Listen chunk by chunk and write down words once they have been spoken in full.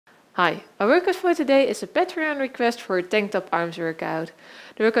Hi, our workout for today is a Patreon request for a tank top arms workout.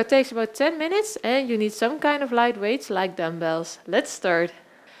 The workout takes about 10 minutes and you need some kind of light weights like dumbbells. Let's start.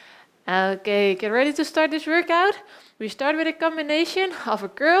 Okay, get ready to start this workout. We start with a combination of a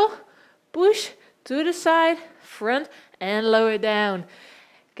curl, push, to the side, front and lower down.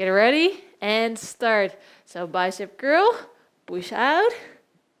 Get ready and start. So bicep curl, push out,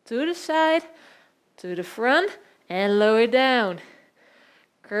 to the side, to the front and lower down.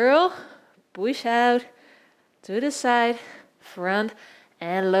 Curl, push out, to the side, front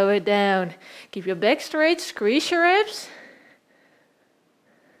and lower down. Keep your back straight, squeeze your abs.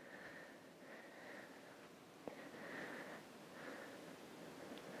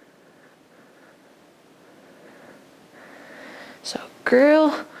 So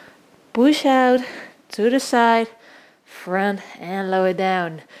curl, push out, to the side, front and lower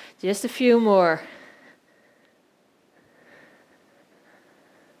down. Just a few more.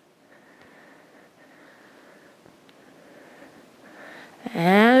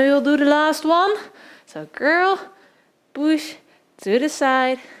 And we'll do the last one. So curl, push, to the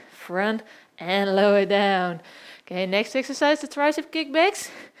side, front and lower down. Okay, next exercise, the tricep kickbacks.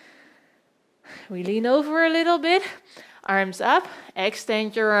 We lean over a little bit, arms up,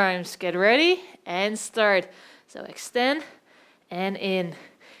 extend your arms. Get ready and start. So extend and in.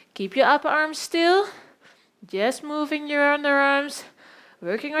 Keep your upper arms still, just moving your underarms,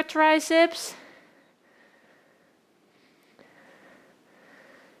 working our triceps.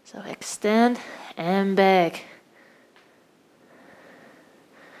 So extend and back.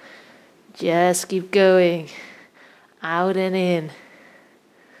 Just keep going. Out and in.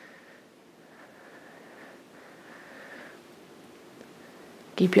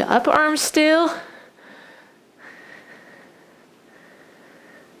 Keep your upper arm still.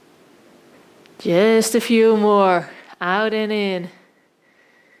 Just a few more. Out and in.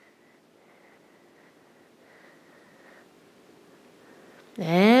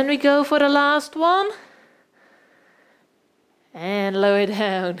 And we go for the last one. And lower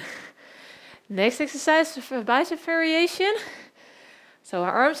down. Next exercise is a bicep variation. So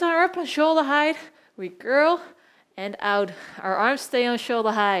our arms are up on shoulder height. We curl and out. Our arms stay on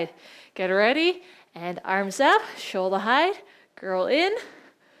shoulder height. Get ready. And arms up, shoulder height. Curl in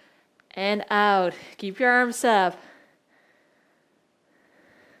and out. Keep your arms up.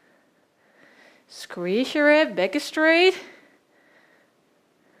 Squeeze your rib, back is straight.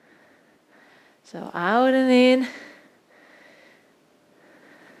 So out and in.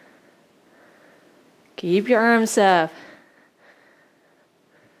 Keep your arms up.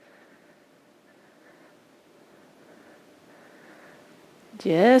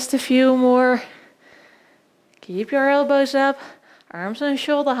 Just a few more. Keep your elbows up, arms on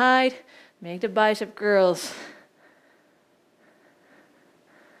shoulder height. Make the bicep curls.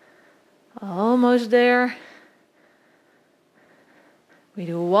 Almost there. We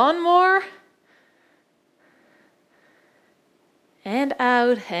do one more. And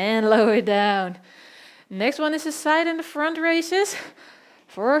out and lower down. Next one is the side and the front raises.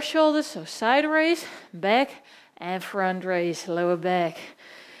 For our shoulders, so side raise, back and front raise, lower back.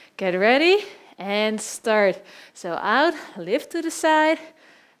 Get ready and start. So out, lift to the side,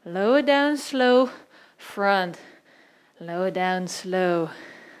 lower down slow, front, lower down slow.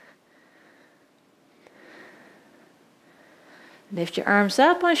 Lift your arms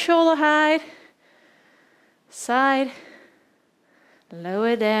up on shoulder height, side,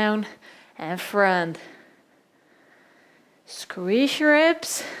 lower down and front. Squeeze your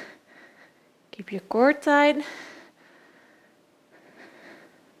abs. Keep your core tight.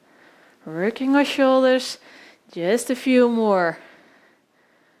 Working our shoulders. Just a few more.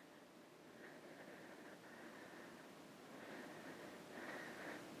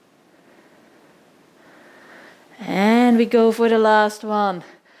 And we go for the last one.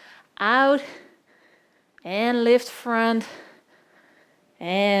 Out and lift front.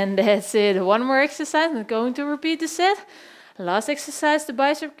 And that's it. One more exercise. I'm going to repeat the set. Last exercise, the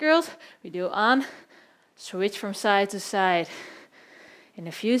bicep curls. We do on, switch from side to side. In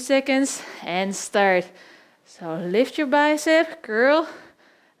a few seconds and start. So lift your bicep, curl,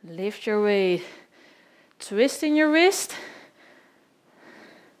 lift your weight. Twist in your wrist.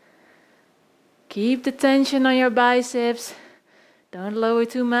 Keep the tension on your biceps. Don't lower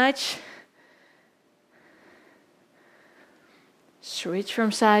too much. Switch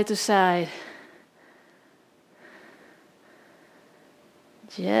from side to side.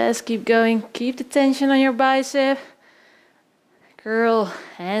 Just keep going. Keep the tension on your bicep. Curl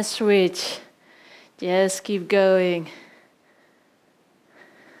and switch. Just keep going.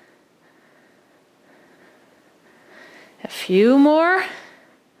 A few more.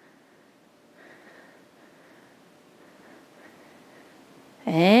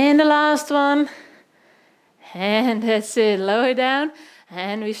 the last one. And that's it. Lower down.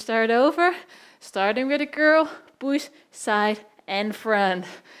 And we start over. Starting with a curl, push, side and front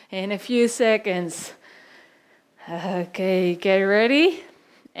in a few seconds. Okay, get ready.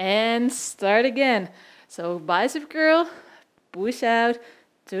 And start again. So bicep curl, push out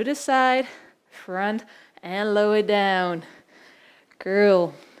to the side, front and lower down.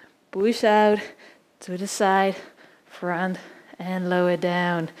 Curl, push out to the side, front and lower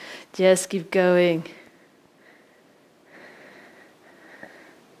down. Just keep going.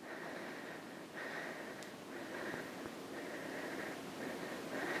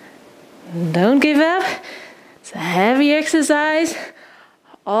 Don't give up. It's a heavy exercise.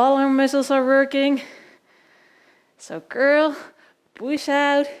 All our muscles are working. So curl, push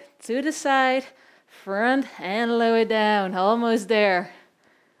out to the side, front and lower down. Almost there.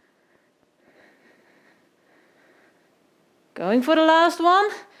 Going for the last one.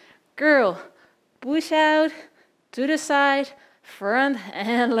 Curl, push out to the side, front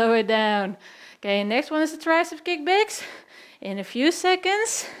and lower down. Okay, next one is the tricep kickbacks in a few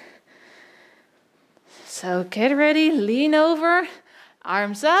seconds. So get ready, lean over,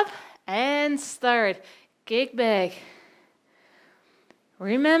 arms up and start. Kick back.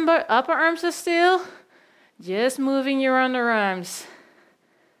 Remember, upper arms are still, just moving your underarms.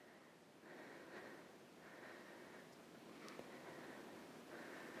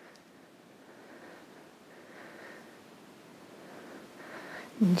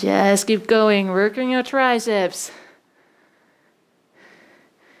 Just keep going, working your triceps.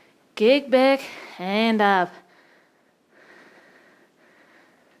 Kick back and up.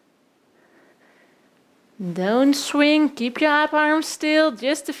 Don't swing, keep your upper arms still,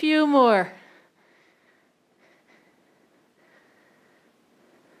 just a few more.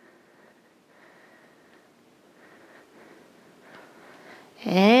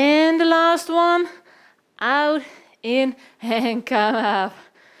 And the last one, out, in and come up.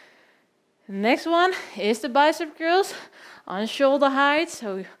 Next one is the bicep curls on shoulder height.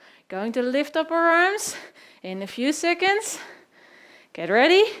 So we're going to lift up our arms in a few seconds. Get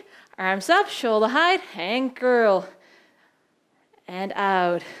ready. Arms up, shoulder height and curl. And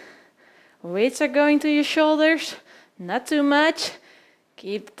out. Weights are going to your shoulders. Not too much.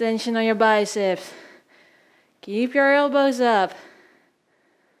 Keep the tension on your biceps. Keep your elbows up.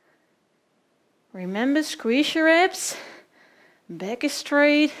 Remember, squeeze your abs. Back is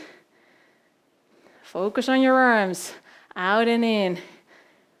straight. Focus on your arms. Out and in.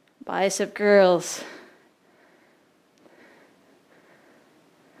 Bicep curls.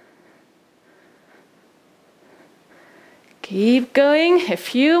 Keep going. A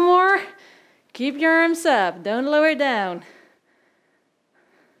few more. Keep your arms up. Don't lower down.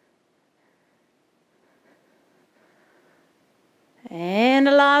 And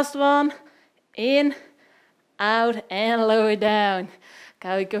the last one. In, out and lower down.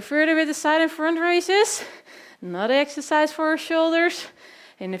 Okay, we go further with the side and front raises. Another exercise for our shoulders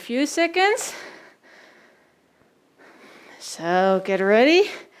in a few seconds. So get ready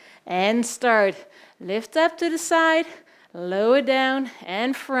and start. Lift up to the side, lower down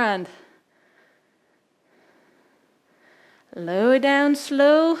and front. Lower down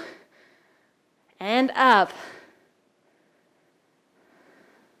slow and up.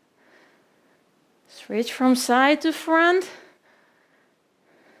 Switch from side to front.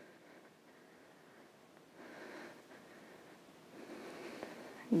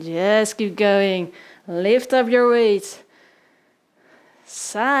 Just keep going. Lift up your weights.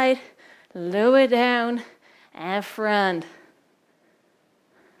 Side, lower down, and front.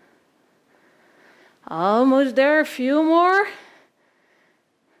 Almost there, a few more.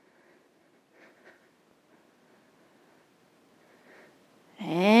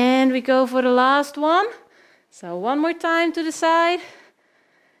 And we go for the last one. So one more time to the side.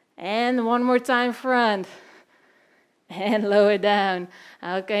 And one more time front. And lower down.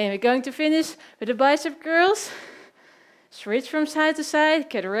 Okay, we're going to finish with the bicep curls. Switch from side to side.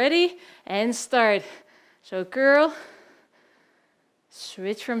 Get ready and start. So curl.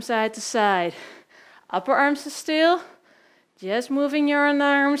 Switch from side to side. Upper arms are still. Just moving your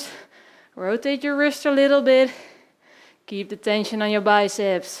arms. Rotate your wrist a little bit. Keep the tension on your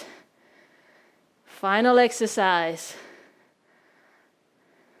biceps. Final exercise.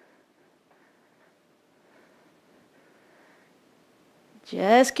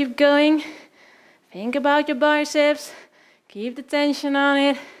 Just keep going. Think about your biceps. Keep the tension on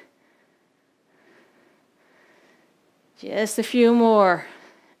it. Just a few more.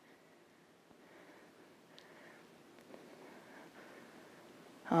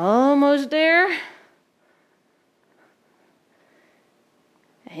 Almost there.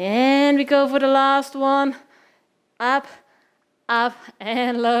 And we go for the last one. Up, up,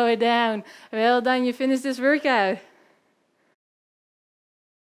 and lower down. Well done, you finished this workout.